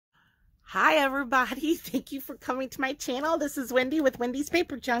Hi everybody, thank you for coming to my channel. This is Wendy with Wendy's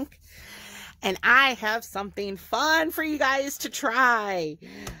Paper Junk, and I have something fun for you guys to try.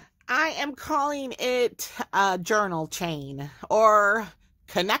 I am calling it a journal chain, or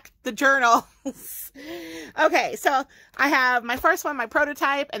connect the journals. Okay, so I have my first one, my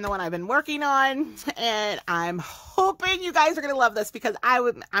prototype, and the one I've been working on, and I'm hoping you guys are going to love this because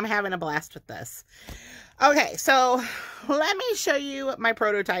I'm having a blast with this. Okay, so let me show you my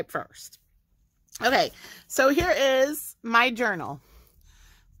prototype first. Okay, so here is my journal.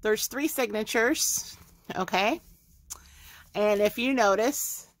 There's 3 signatures, okay? And if you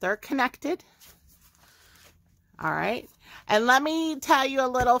notice, they're connected. All right. And let me tell you a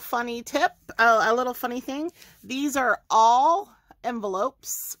little funny tip, a little funny thing. These are all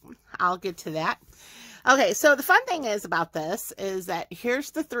envelopes. I'll get to that. Okay, so the fun thing is about this is that here's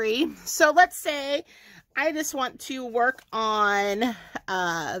the 3. So let's say I just want to work on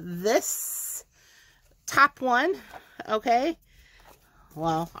this top one, okay?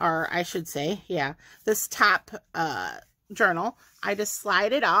 Well, or I should say, yeah, this top journal. I just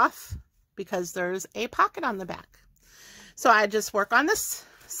slide it off because there's a pocket on the back. So I just work on this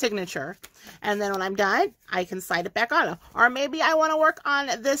signature, and then when I'm done, I can slide it back on. Or maybe I want to work on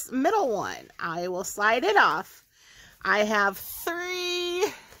this middle one. I will slide it off. I have 3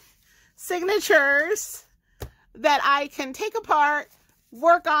 signatures that I can take apart,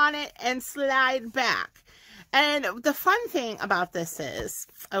 work on it, and slide back. And the fun thing about this is,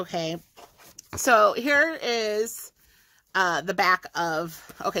 okay, so here is the back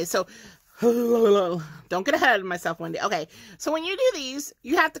of, okay, so don't get ahead of myself, Wendy. Okay, so when you do these,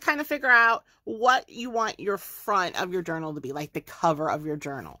 you have to kind of figure out what you want your front of your journal to be, like the cover of your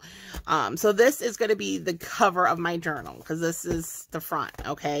journal. So this is going to be the cover of my journal because this is the front,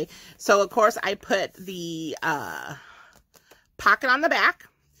 okay? So, of course, I put the pocket on the back.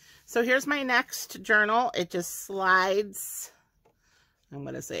 So here's my next journal. It just slides, I'm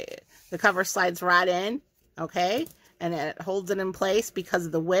going to say it, the cover slides right in, okay? And it holds it in place because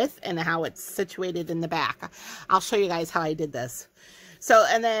of the width and how it's situated in the back. I'll show you guys how I did this. So,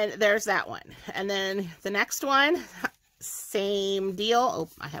 and then there's that one. And then the next one, same deal. Oh,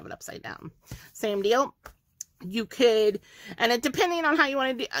 I have it upside down. Same deal. You could, and it depending on how you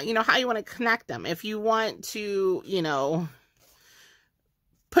want to do, you know, how you want to connect them. If you want to, you know,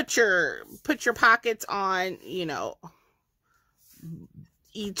 put your pockets on, you know,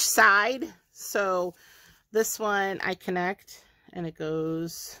 each side. So this one I connect and it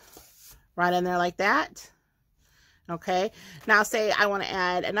goes right in there like that. Okay. Now say I want to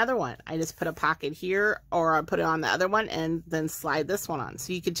add another one. I just put a pocket here, or I put it on the other one and then slide this one on.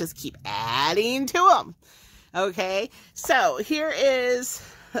 So you could just keep adding to them. Okay. So here is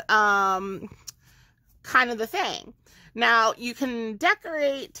kind of the thing. Now you can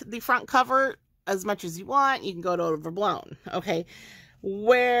decorate the front cover as much as you want. You can go to overblown. Okay.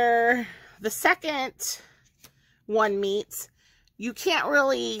 Where the second one meets, you can't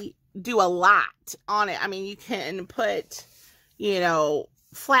really do a lot on it. I mean, you can put, you know,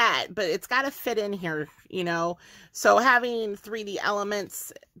 flat, but it's got to fit in here, you know. So having 3D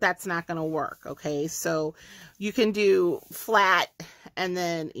elements, that's not going to work, okay? So you can do flat, and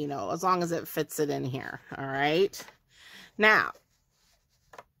then, you know, as long as it fits it in here, all right? Now,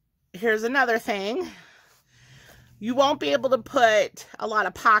 here's another thing. You won't be able to put a lot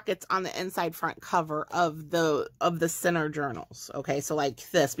of pockets on the inside front cover of the center journals. Okay, so like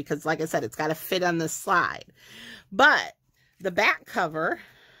this, because like I said, it's got to fit on this slide. But the back cover,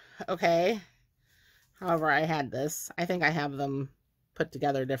 okay, however I had this, I think I have them put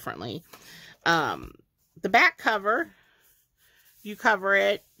together differently. The back cover, you cover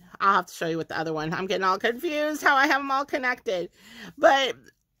it. I'll have to show you with the other one. I'm getting all confused how I have them all connected. But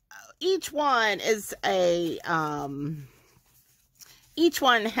each one is a, each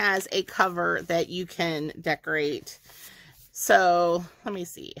one has a cover that you can decorate. So let me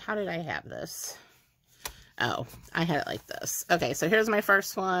see. How did I have this? Oh, I had it like this. Okay, so here's my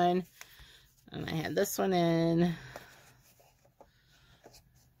first one. And I had this one in.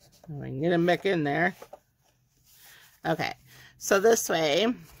 I can get them back in there. Okay, so this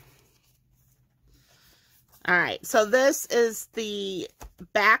way. All right, so this is the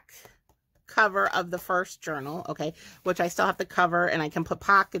back cover of the first journal, okay, which I still have to cover, and I can put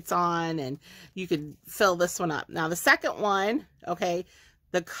pockets on, and you can fill this one up. Now, the second one, okay,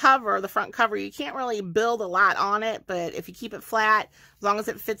 the cover, the front cover, you can't really build a lot on it, but if you keep it flat, as long as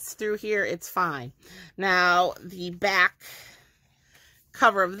it fits through here, it's fine. Now, the back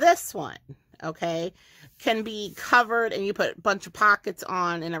cover of this one, okay, can be covered, and you put a bunch of pockets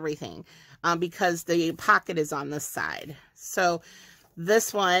on and everything. Because the pocket is on this side. So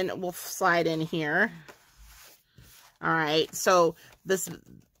This one will slide in here. All right, so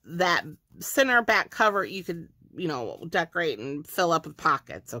that center back cover you could, you know, decorate and fill up with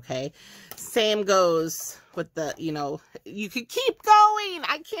pockets, okay? Same goes with the, you know, you could keep going.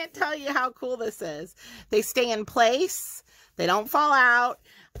 I can't tell you how cool this is. They stay in place. They don't fall out.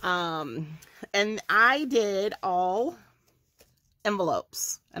 And I did all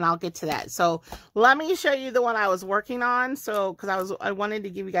envelopes, and I'll get to that. So let me show you the one I was working on. So, because I wanted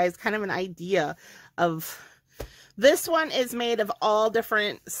to give you guys kind of an idea of, this one is made of all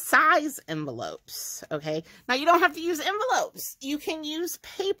different size envelopes, okay? Now, you don't have to use envelopes. You can use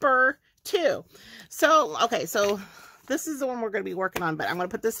paper, too. So, okay, so this is the one we're going to be working on, but I'm going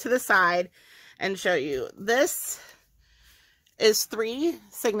to put this to the side and show you. This is 3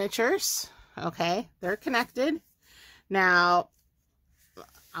 signatures, okay? They're connected. Now,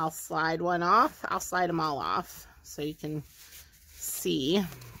 I'll slide one off. I'll slide them all off so you can see.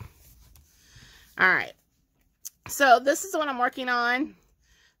 All right. So this is the one I'm working on.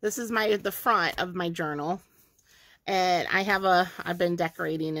 This is the front of my journal. And I've been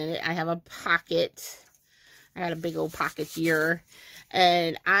decorating in it. I have a pocket. I got a big old pocket here.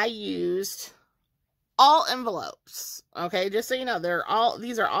 And I used all envelopes. Okay, just so you know,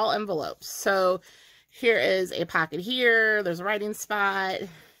 these are all envelopes. So here is a pocket here. There's a writing spot.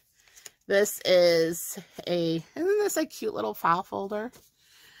 This is isn't this a cute little file folder?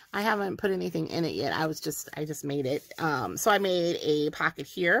 I haven't put anything in it yet. I just made it. So I made a pocket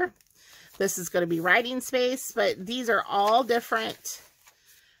here. This is going to be writing space, but these are all different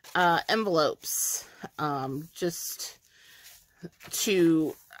envelopes. Just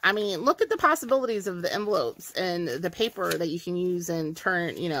to, I mean, look at the possibilities of the envelopes and the paper that you can use and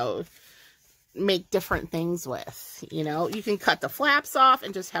turn, you know, make different things with. You know, you can cut the flaps off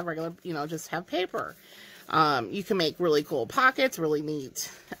and just have regular, you know, just have paper. You can make really cool pockets, really neat.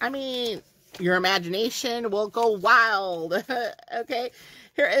 I mean, your imagination will go wild. Okay,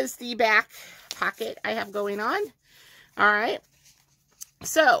 here is the back pocket I have going on. All right,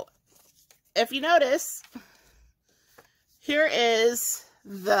 so if you notice, here is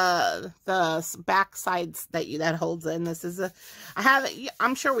the back sides that holds in. This is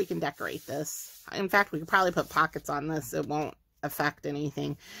I'm sure we can decorate this. In fact, we could probably put pockets on this. It won't affect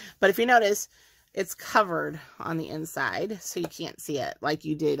anything. But if you notice, it's covered on the inside, so you can't see it like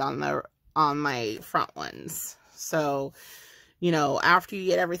you did on my front ones. So, you know, after you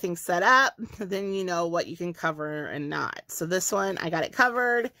get everything set up, then you know what you can cover and not. So this one, I got it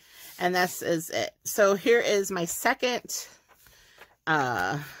covered, and this is it. So here is my second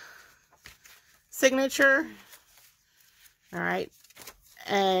signature. All right.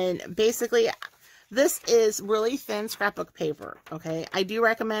 And basically, this is really thin scrapbook paper, okay? I do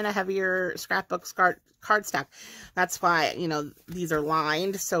recommend a heavier scrapbook cardstock. That's why, you know, these are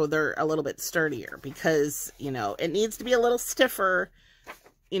lined, so they're a little bit sturdier, because, you know, it needs to be a little stiffer,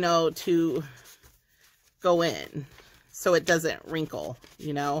 you know, to go in, so it doesn't wrinkle,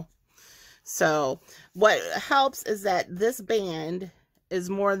 you know? So what helps is that this band is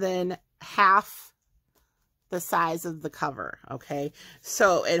more than half the size of the cover, okay?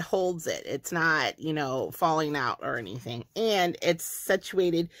 So it holds it. It's not, you know, falling out or anything. And it's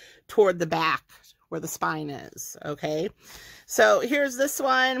situated toward the back where the spine is, okay? So here's this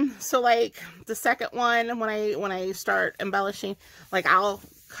one. So like the second one, when I start embellishing, like I'll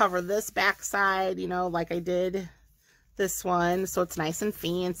cover this back side, you know, like I did this one, so it's nice and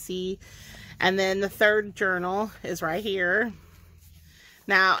fancy. And then the third journal is right here.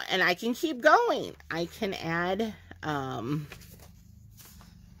 Now, and I can keep going. I can add,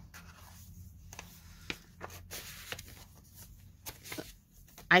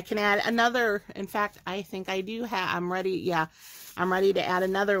 another. In fact, I think I do have, I'm ready. Yeah, I'm ready to add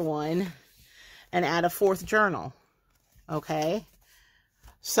another one and add a 4th journal. Okay.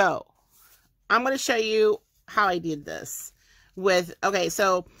 So I'm going to show you how I did this with, okay,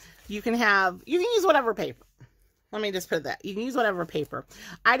 so you can use whatever paper. Let me just put that. You can use whatever paper.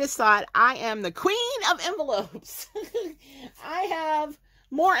 I just thought, I am the queen of envelopes. I have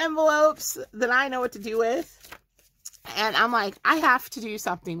more envelopes than I know what to do with. And I'm like, I have to do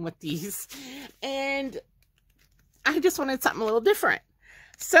something with these. And I just wanted something a little different.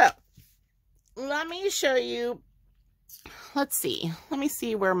 So, let me show you. Let's see. Let me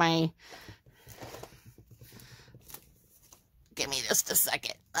see where my... Give me just a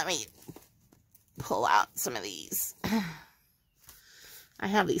second. Let me pull out some of these. I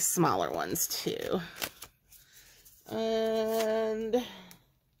have these smaller ones too. And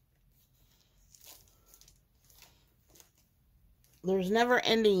there's never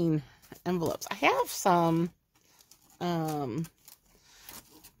ending envelopes. I have some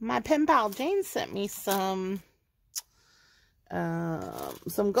my pen pal Jane sent me some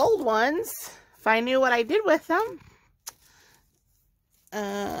gold ones. If I knew what I did with them.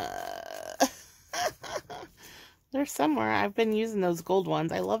 They're somewhere. I've been using those gold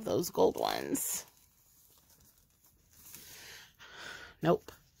ones. I love those gold ones.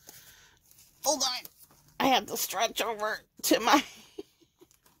 Nope. Hold on. I have to stretch over to my...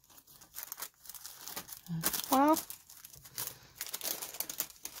 Well,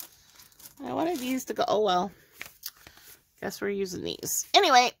 I wanted these to go... Oh, well. Guess we're using these.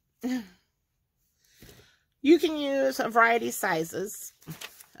 Anyway, you can use a variety of sizes,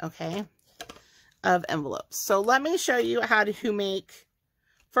 okay, of envelopes. So let me show you how to make,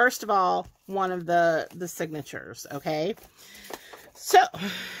 first of all, one of the signatures, okay? So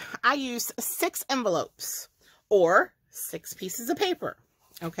I use 6 envelopes or 6 pieces of paper,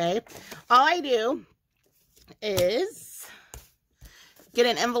 okay? All I do is get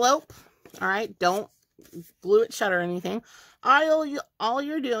an envelope, all right? Don't glue it shut or anything. All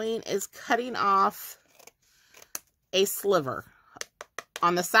you're doing is cutting off a sliver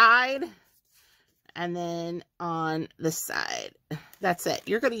on the side and then on the side. That's it.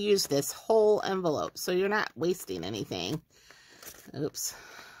 You're going to use this whole envelope, so you're not wasting anything. Oops.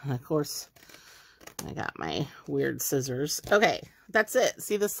 And of course, I got my weird scissors. Okay, that's it.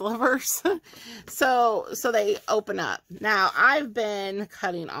 See the slivers? so they open up. Now, I've been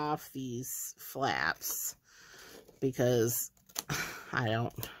cutting off these flaps because I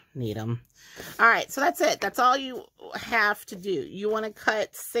don't need them. All right, so that's it. That's all you have to do. You want to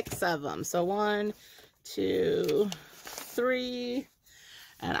cut 6 of them. So 1, 2, 3,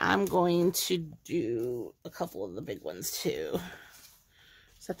 and I'm going to do a couple of the big ones too.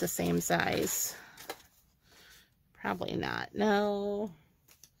 Is that the same size? Probably not. No.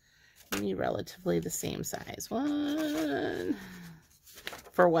 Maybe relatively the same size. 1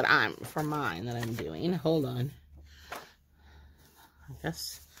 for mine that I'm doing. Hold on. I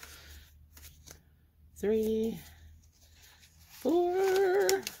guess 3,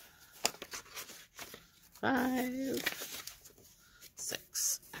 4, 5,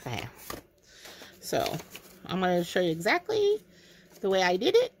 6. Okay. So I'm going to show you exactly the way I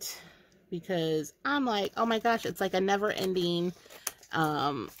did it, because I'm like, oh my gosh, it's like a never-ending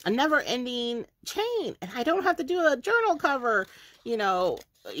chain, and I don't have to do a journal cover. You know,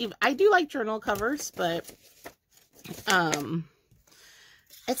 I do like journal covers, but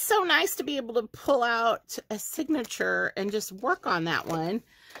it's so nice to be able to pull out a signature and just work on that one.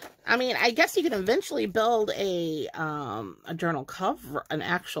 I mean, I guess you can eventually build a journal cover, an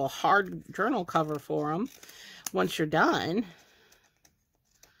actual hard journal cover for them once you're done.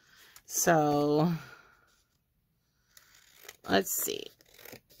 So, let's see.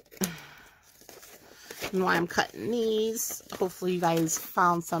 And while I'm cutting these, hopefully you guys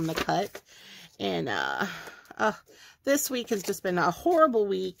found some to cut. And this week has just been a horrible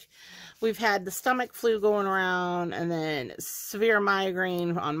week. We've had the stomach flu going around, and then severe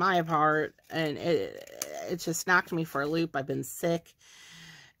migraine on my part, and it just knocked me for a loop. I've been sick.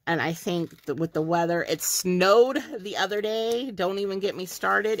 And I think that with the weather, it snowed the other day. Don't even get me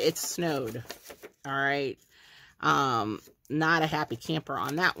started. It snowed. All right. Not a happy camper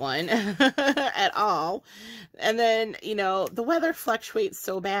on that one at all. And then, you know, the weather fluctuates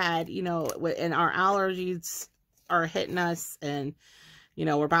so bad, you know, and our allergies are hitting us, and, you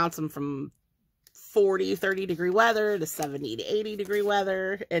know, we're bouncing from 40, 30 degree weather to 70 to 80 degree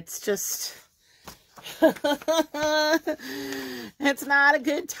weather. It's just... it's not a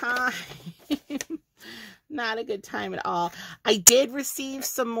good time. Not a good time at all. I did receive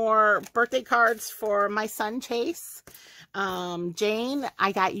some more birthday cards for my son Chase. Jane,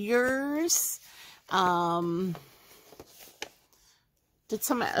 I got yours. Did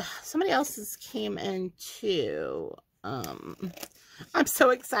somebody else's came in too. I'm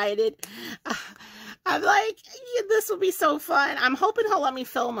so excited. I'm like, yeah, this will be so fun. I'm hoping he'll let me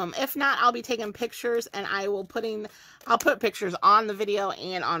film them. If not, I'll be taking pictures, and I'll put pictures on the video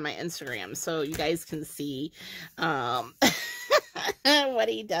and on my Instagram, so you guys can see what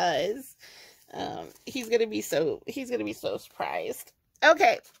he does. He's gonna be so surprised.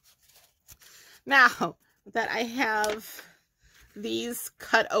 Okay, now that I have these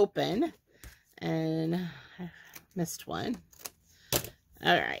cut open, and I missed one.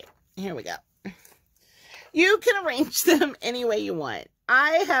 All right, here we go. You can arrange them any way you want.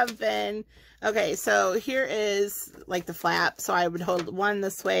 I have been, okay, so here is like the flap. So I would hold one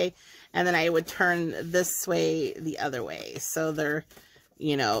this way, and then I would turn this way the other way. So they're,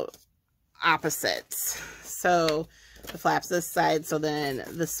 you know, opposites. So the flap's this side, so then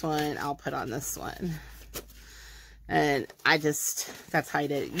this one I'll put on this one. And that's how I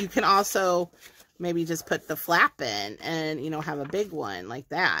did it. You can also maybe just put the flap in and, you know, have a big one like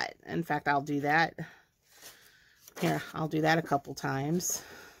that. In fact, I'll do that. Here, I'll do that a couple times.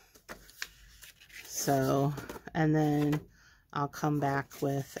 So, and then I'll come back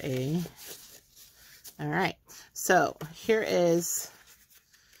with all right. So here is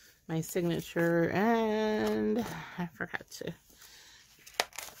my signature, and I forgot to.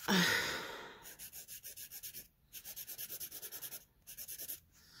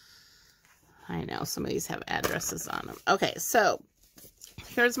 I know some of these have addresses on them. Okay, so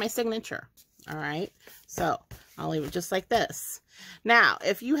here's my signature. All right, so I'll leave it just like this. Now,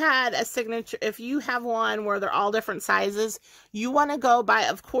 if you had a signature, if you have one where they're all different sizes, you want to go by,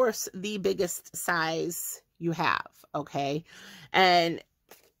 of course, the biggest size you have. Okay, and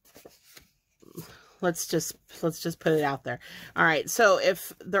let's just put it out there. All right, so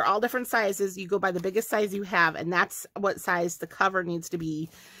if they're all different sizes, you go by the biggest size you have, and that's what size the cover needs to be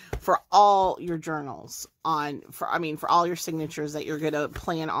for all your journals for all your signatures that you're going to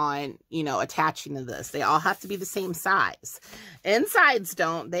plan on, you know, attaching to this. They all have to be the same size. Insides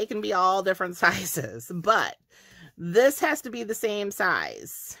don't. They can be all different sizes, but this has to be the same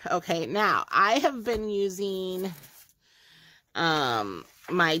size. Okay, now I have been using my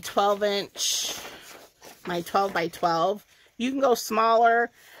 12-inch, my 12 by 12. You can go smaller.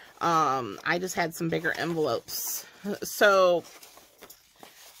 I just had some bigger envelopes. So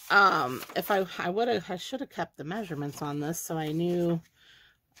if I should have kept the measurements on this, so I knew.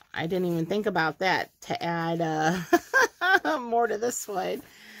 I didn't even think about that to add more to this one.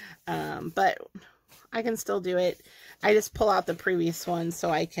 But I can still do it. I just pull out the previous one so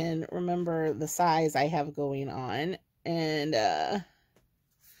I can remember the size I have going on, and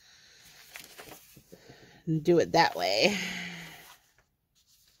do it that way.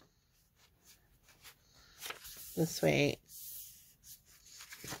 This way,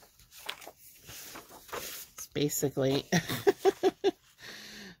 it's basically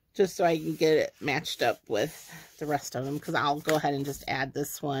just so I can get it matched up with the rest of them, because I'll go ahead and just add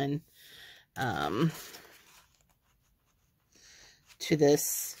this one to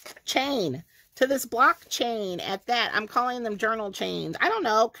this chain, to this block chain at that. I'm calling them journal chains. I don't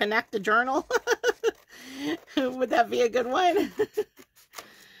know, connect a journal. Would that be a good one?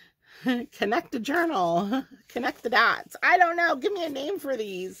 Connect a journal, connect the dots. I don't know. Give me a name for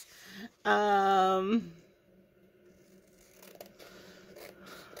these. Let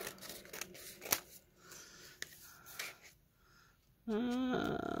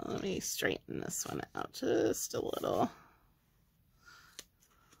me straighten this one out just a little.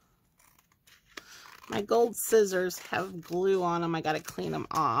 My gold scissors have glue on them. I got to clean them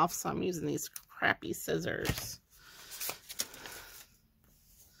off, so I'm using these crappy scissors.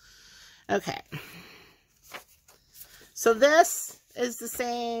 Okay. So this is the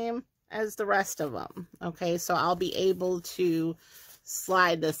same as the rest of them. Okay, so I'll be able to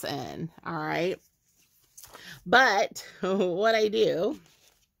slide this in. All right. But what I do,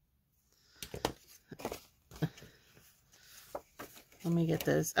 let me get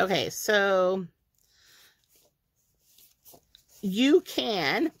this. Okay, so you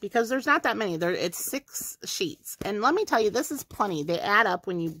can, because there's not that many. It's 6 sheets. And let me tell you, this is plenty. They add up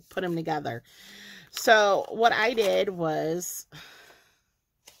when you put them together. So what I did was,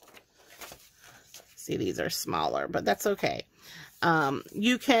 see, these are smaller, but that's okay.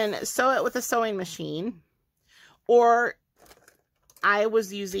 You can sew it with a sewing machine, or I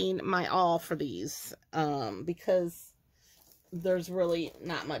was using my awl for these, because there's really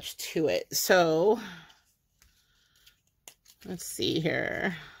not much to it. So let's see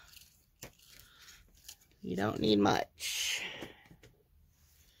here. You don't need much.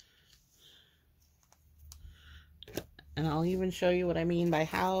 And I'll even show you what I mean by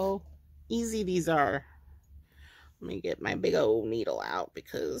how easy these are. Let me get my big old needle out,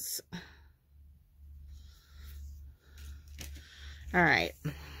 because... All right.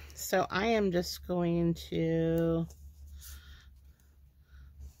 So I am just going to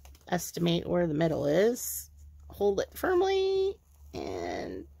estimate where the middle is. Hold it firmly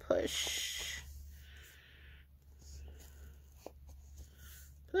and push.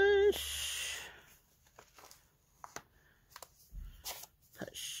 Push.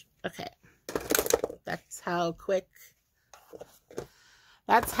 Push. Okay. That's how quick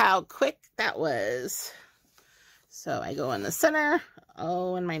that was. So I go in the center.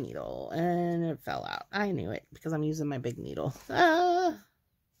 Oh, and my needle. And it fell out. I knew it because I'm using my big needle.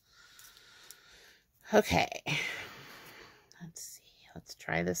 Okay. Let's see. Let's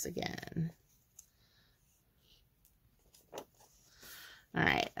try this again. All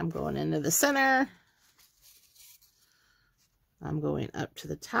right. I'm going into the center. I'm going up to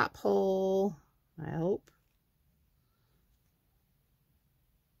the top hole, I hope.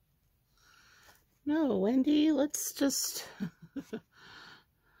 No, Wendy, let's just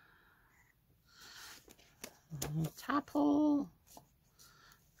top hole,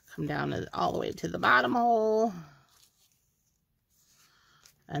 come down to, all the way to the bottom hole,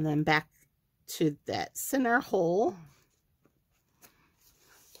 and then back to that center hole.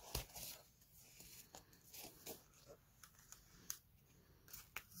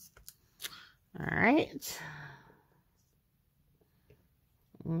 All right.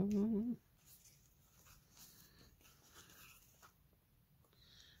 Give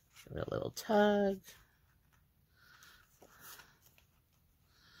it a little tug.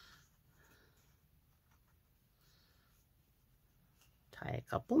 Tie a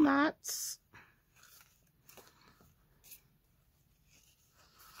couple knots.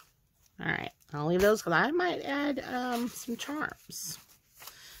 All right, I'll leave those because I might add some charms.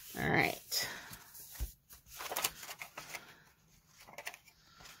 All right.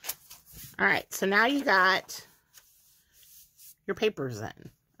 All right, so now you got your papers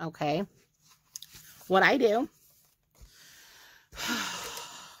in, okay? What I do,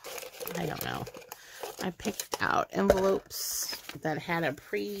 I don't know. I picked out envelopes that had a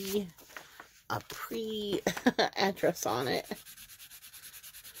pre address on it.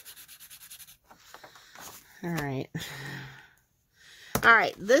 All right. All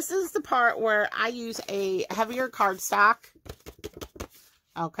right, this is the part where I use a heavier cardstock.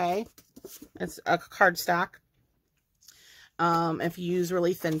 Okay, it's a cardstock. If you use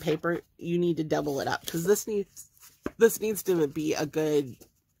really thin paper, you need to double it up because this needs to be a good,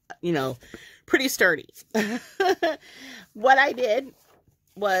 you know, pretty sturdy. What I did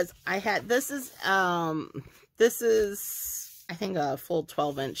was I had, this is I think a full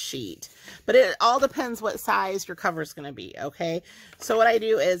 12-inch sheet, but it all depends what size your cover is going to be. Okay. So what I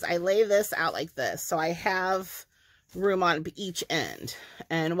do is I lay this out like this. So I have room on each end.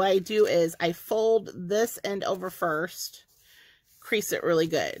 And what I do is I fold this end over first, crease it really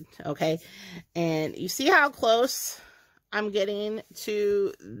good. Okay. And you see how close I'm getting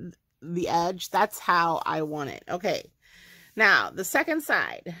to the edge? That's how I want it. Okay. Now the second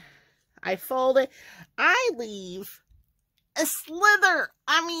side, I fold it. I leave a slither.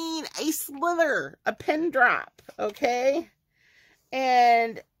 I mean, a slither, a pin drop. Okay.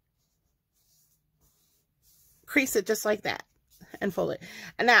 And crease it just like that and fold it.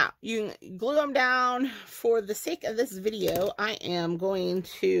 And now you can glue them down. For the sake of this video, I am going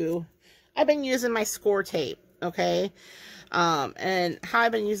to, I've been using my score tape. Okay. And how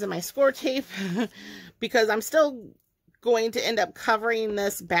I've been using my score tape, because I'm still going to end up covering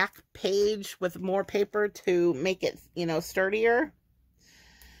this back page with more paper to make it, you know, sturdier.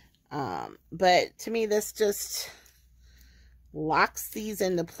 But to me, this just locks these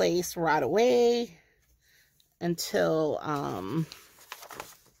into place right away until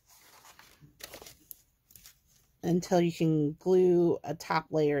you can glue a top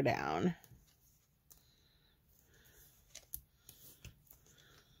layer down.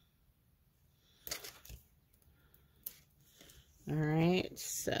 All right,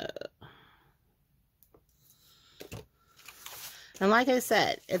 so, and like I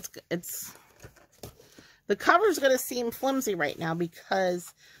said, the cover's going to seem flimsy right now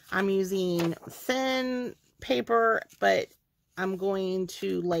because I'm using thin paper, but I'm going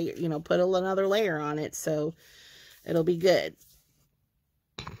to layer, you know, put another layer on it, so it'll be good.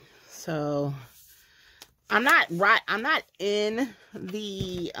 So I'm not in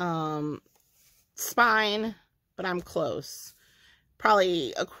the spine, but I'm close.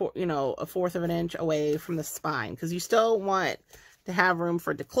 Probably a fourth of an inch away from the spine, because you still want to have room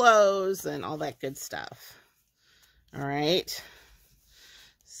for it to close and all that good stuff. All right.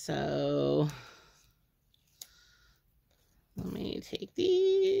 So let me take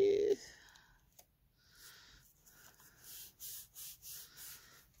these.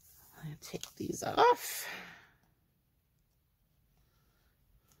 I take these off.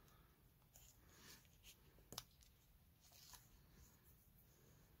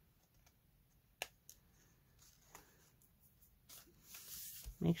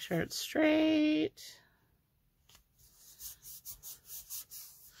 Make sure it's straight.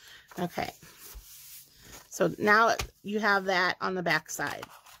 Okay. So now you have that on the back side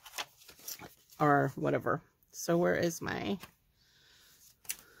or whatever. So where is my,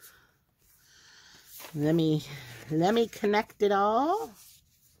 let me connect it all.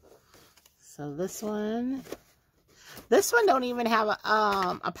 So this one don't even have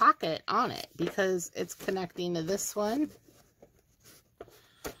a pocket on it because it's connecting to this one.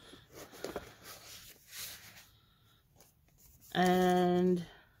 and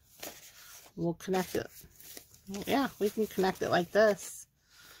we'll connect it. Yeah, we can connect it like this.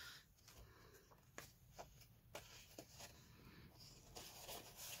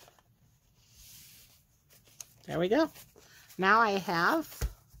 There we go. Now I have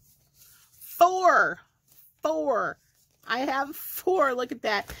four. I have four. Look at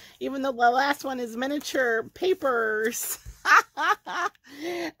that. Even though the last one is miniature papers.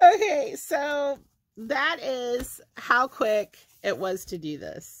 Okay, so that is how quick it was to do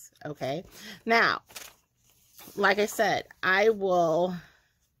this. Okay. Now, like I said, I will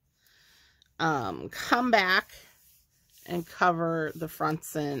come back and cover the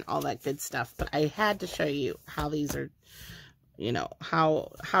fronts and all that good stuff. But I had to show you how these are, you know, how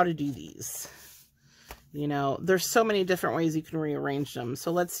to do these. You know, there's so many different ways you can rearrange them.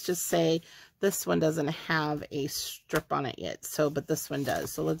 So let's just say this one doesn't have a strip on it yet. So, but this one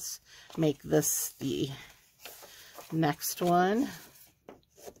does. So let's make this the next one.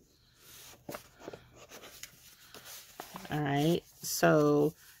 All right.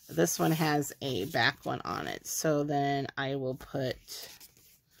 So this one has a back one on it. So then I will put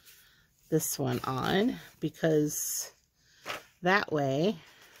this one on, because that way,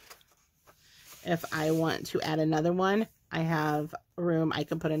 if I want to add another one, I have room. I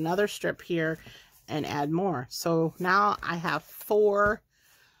can put another strip here and add more. So now I have four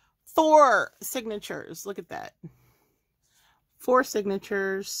signatures. Look at that. 4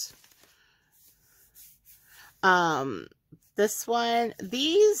 signatures. This one,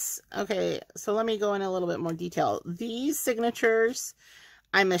 these, okay, so let me go in a little bit more detail. These signatures,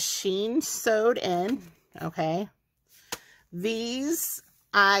 I machine sewed in, okay. These,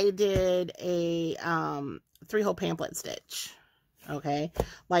 I did a 3-hole pamphlet stitch, okay.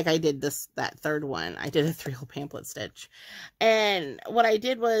 Like I did that third one, I did a 3-hole pamphlet stitch. And what I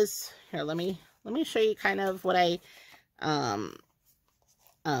did was, here, let me show you kind of what I, I'm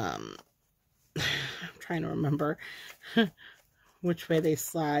trying to remember which way they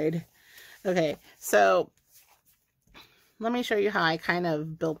slide. Okay, so let me show you how I kind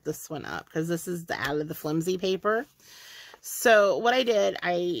of built this one up, because this is out of the flimsy paper. So what I did,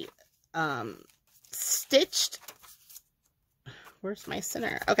 I stitched, where's my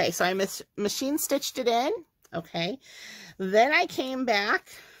center? Okay, so I machine stitched it in, okay. Then I came back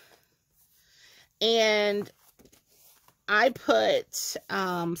and I put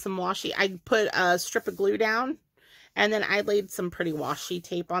some washi, I put a strip of glue down, and then I laid some pretty washi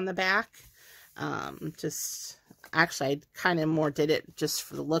tape on the back. Actually, I kind of more did it just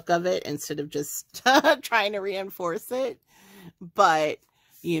for the look of it instead of just trying to reinforce it. But,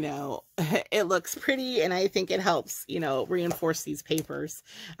 you know, it looks pretty, and I think it helps, you know, reinforce these papers.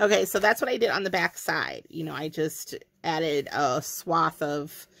 Okay, so that's what I did on the back side. You know, I just added a swath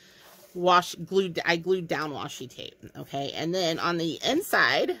of I glued down washi tape, okay. And then on the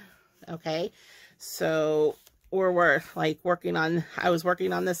inside, okay, so we're like I was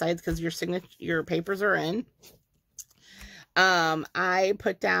working on the sides because your papers are in. I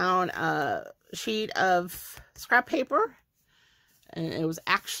put down a sheet of scrap paper, and it was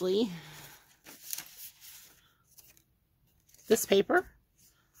actually this paper.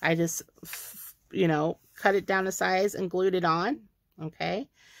 I just, you know, cut it down to size and glued it on, okay.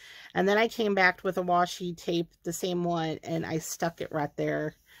 And then I came back with a washi tape, the same one, and I stuck it right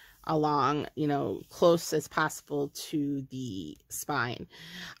there along, you know, close as possible to the spine.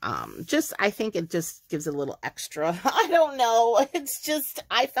 I think it just gives a little extra. I don't know. It's just,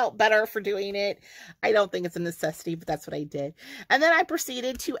 I felt better for doing it. I don't think it's a necessity, but that's what I did. And then I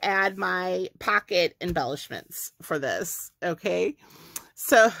proceeded to add my pocket embellishments for this. Okay.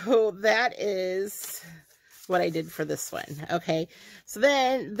 So that is what I did for this one. Okay, so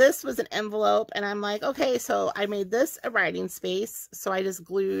then this was an envelope, and I'm like, okay, so I made this a writing space, so I just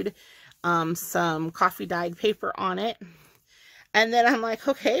glued some coffee dyed paper on it. And then I'm like,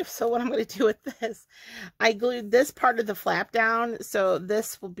 okay, so what I'm going to do with this, I glued this part of the flap down, so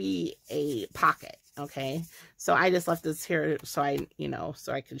this will be a pocket. Okay, so I just left this here so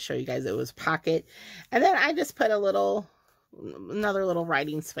so I can show you guys it was pocket. And then I just put another little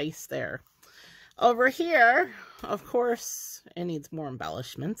writing space there. Over here, of course, it needs more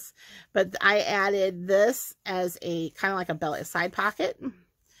embellishments, but I added this as a kind of like a side pocket.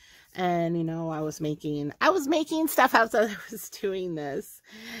 And, you know, I was making stuff as I was doing this.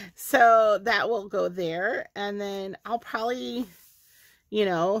 So that will go there. And then I'll probably, you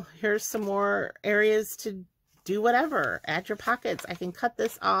know, here's some more areas to do whatever. Add your pockets. I can cut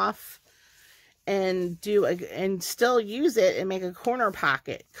this off and and still use it and make a corner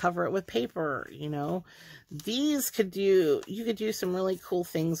pocket, cover it with paper, you know. You could do some really cool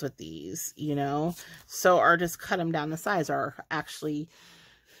things with these, you know. So, or just cut them down the size, or actually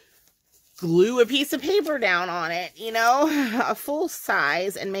glue a piece of paper down on it, you know, a full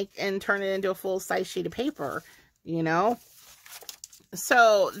size, and turn it into a full size sheet of paper, you know.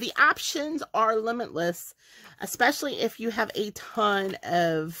 So the options are limitless, especially if you have a ton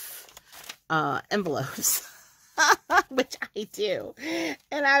of envelopes, which I do.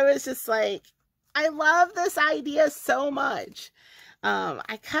 And I was just like, I love this idea so much.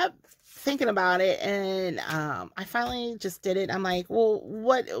 I kept thinking about it, and I finally just did it. I'm like, well,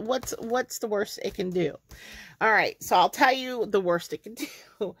 what's the worst it can do? All right, so I'll tell you the worst it can do.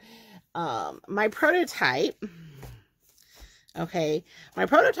 My prototype, okay,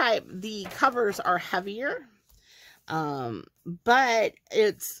 the covers are heavier, but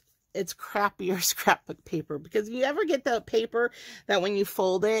it's crappier scrapbook paper, because you ever get the paper that when you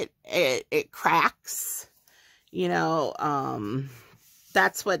fold it, it cracks, you know.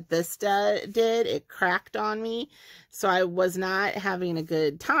 That's what this did. It cracked on me, so I was not having a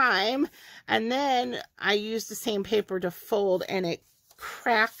good time. And then I used the same paper to fold, and it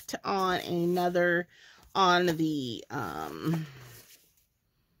cracked on the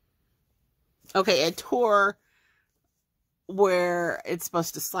okay, it tore where it's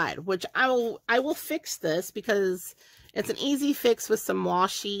supposed to slide, which I will fix this, because it's an easy fix with some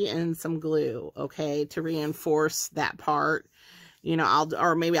washi and some glue, okay, to reinforce that part. You know,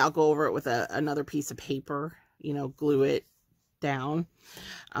 or maybe I'll go over it with another piece of paper, you know, glue it down.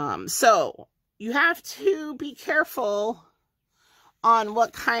 So you have to be careful on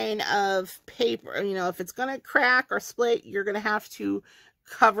what kind of paper, you know, if it's going to crack or split, you're going to have to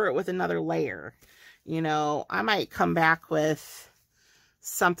cover it with another layer. You know, I might come back with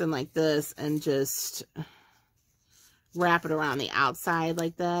something like this and just wrap it around the outside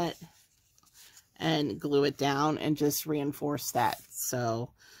like that and glue it down and just reinforce that so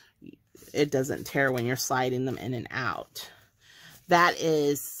it doesn't tear when you're sliding them in and out. That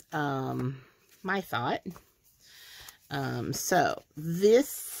is my thought. So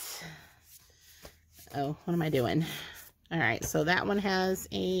this, oh, what am I doing? All right, so that one has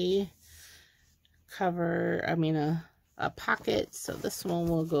a cover, I mean a pocket, so this one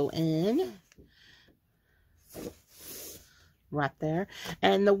will go in right there.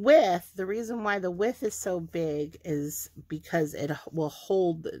 And the width, the reason why the width is so big is because it will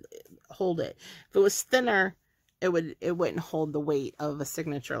hold it. If it was thinner, it wouldn't hold the weight of a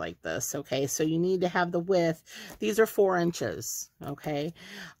signature like this. Okay, so you need to have the width. These are 4 inches. Okay,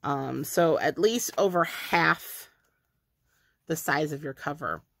 so at least over half the size of your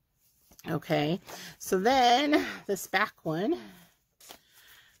cover. Okay, so then this back one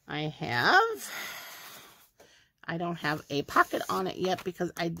I don't have a pocket on it yet,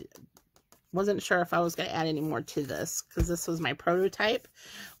 because I wasn't sure if I was going to add any more to this, because this was my prototype,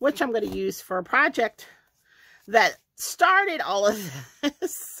 which I'm going to use for a project that started all of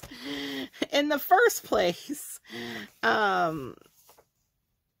this in the first place. Let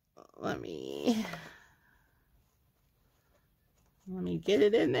me get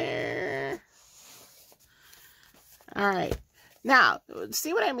it in there. All right. Now,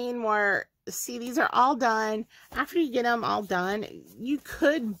 see what I mean more? See, these are all done. After you get them all done, you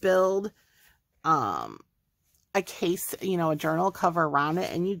could build a case, you know, a journal cover around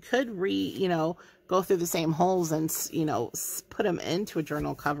it, and you could go through the same holes and, you know, put them into a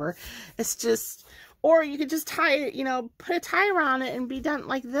journal cover. It's just, or you could just tie it, you know, put a tie around it and be done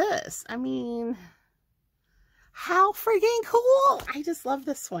like this. I mean, how freaking cool. I just love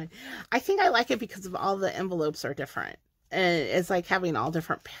this one. I think I like it because of all the envelopes are different. And it's like having all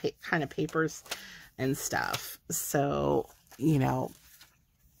different kind of papers and stuff. So, you know,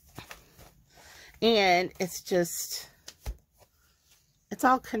 and it's just, it's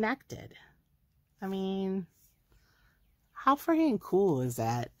all connected. I mean, how freaking cool is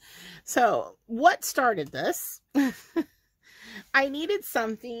that? So, what started this? I needed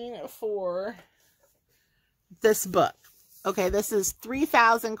something for this book. Okay, this is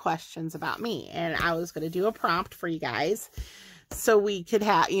 3,000 questions about me, and I was going to do a prompt for you guys so we could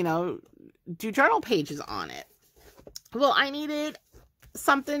have, you know, do journal pages on it. Well, I needed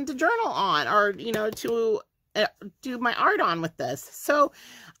something to journal on, or, you know, to do my art on with this. So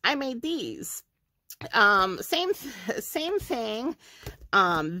I made these. Same thing.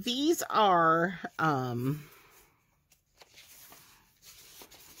 These are,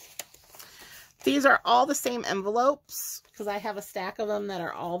 these are all the same envelopes, because I have a stack of them that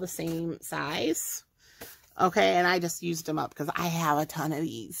are all the same size. Okay, and I just used them up because I have a ton of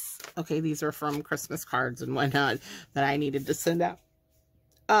these. Okay, these are from Christmas cards and whatnot that I needed to send out.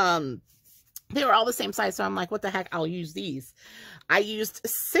 They were all the same size, so I'm like, what the heck, I'll use these. I used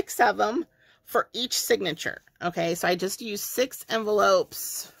 6 of them for each signature. Okay, so I just used 6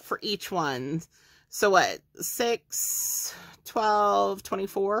 envelopes for each one. So what, 6, 12,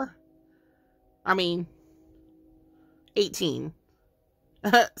 24? I mean, 18.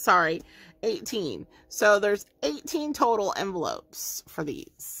 Sorry, 18. So there's 18 total envelopes for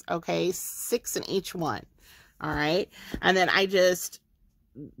these. Okay, 6 in each one. All right, and then I just,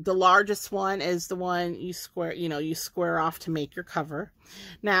 the largest one is the one you square, you square off to make your cover.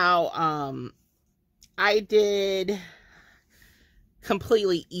 Now, I did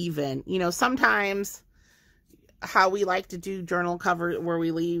completely even. Sometimes how we like to do journal cover where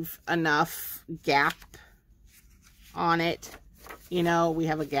we leave enough gap on it. We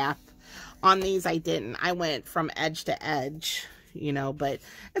have a gap. On these, I didn't. I went from edge to edge, but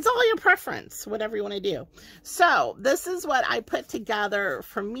it's all your preference, whatever you want to do. So this is what I put together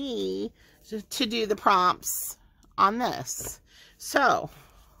for me to do the prompts on this. So,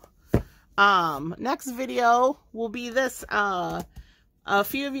 next video will be this. A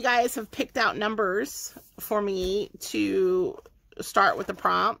few of you guys have picked out numbers for me to start with the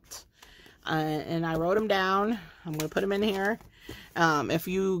prompt. And I wrote them down. I'm going to put them in here. If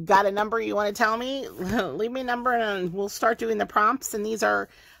you got a number you want to tell me, leave me a number and we'll start doing the prompts. And these are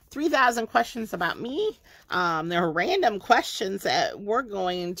 3,000 questions about me. They're random questions that we're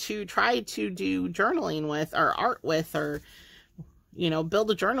going to try to do journaling with, or art with, or,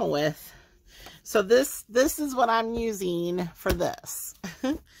 build a journal with. So this is what I'm using for this.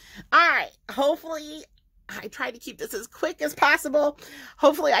 All right. Hopefully I tried to keep this as quick as possible.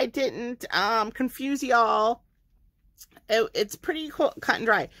 Hopefully I didn't confuse y'all. It's pretty cut and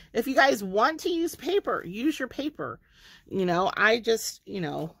dry. If you guys want to use paper, use your paper. I just,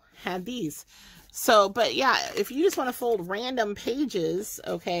 had these. So, but yeah, if you just want to fold random pages,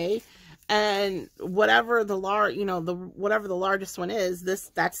 okay, and whatever the whatever the largest one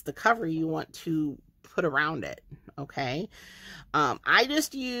is, that's the cover you want to put around it, okay? I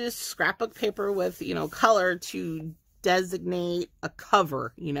just used scrapbook paper with, color to designate a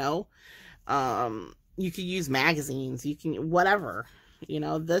cover, you could use magazines, you can, whatever,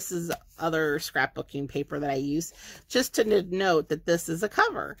 this is other scrapbooking paper that I use just to note that this is a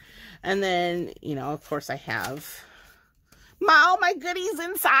cover. And then, of course I have all my goodies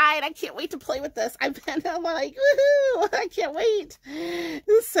inside. I can't wait to play with this. I'm like, woohoo, I can't wait.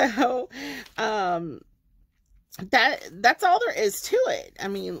 So, that's all there is to it. I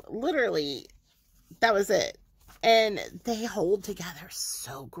mean, literally, that was it. And they hold together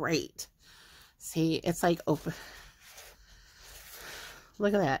so great. See, it's like open.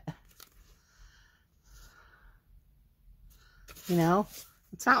 Look at that.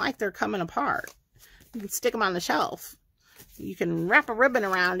 It's not like they're coming apart. You can stick them on the shelf. You can wrap a ribbon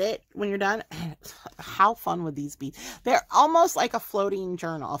around it when you're done. How fun would these be? They're almost like a floating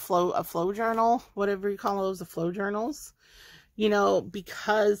journal, a flow journal, whatever you call those, the flow journals.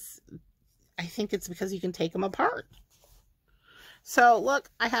 Because I think it's because you can take them apart. So look,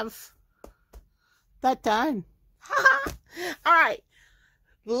 I have that done. All right.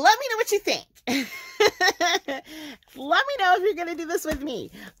 Let me know what you think. Let me know if you're going to do this with me.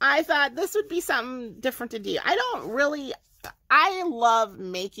 I thought this would be something different to do. I love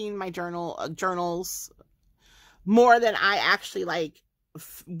making my journals more than I actually like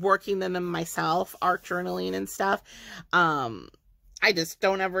working them myself, art journaling and stuff. I just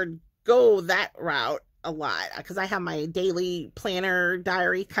don't ever go that route a lot because I have my daily planner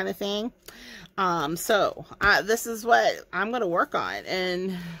diary kind of thing. So this is what I'm going to work on,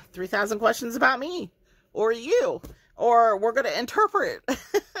 and 3,000 questions about me or you, or we're going to interpret.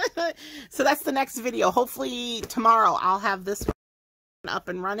 So that's the next video. Hopefully tomorrow I'll have this one up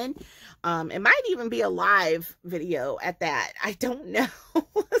and running. It might even be a live video at that. I don't know.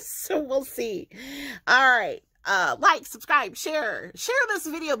 So we'll see. All right. Like, subscribe, share this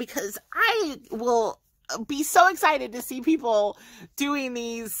video, because I will be so excited to see people doing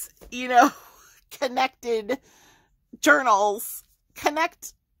these, connected journals,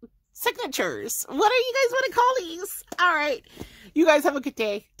 connect signatures. What do you guys want to call these? All right. You guys have a good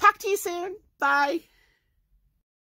day. Talk to you soon. Bye.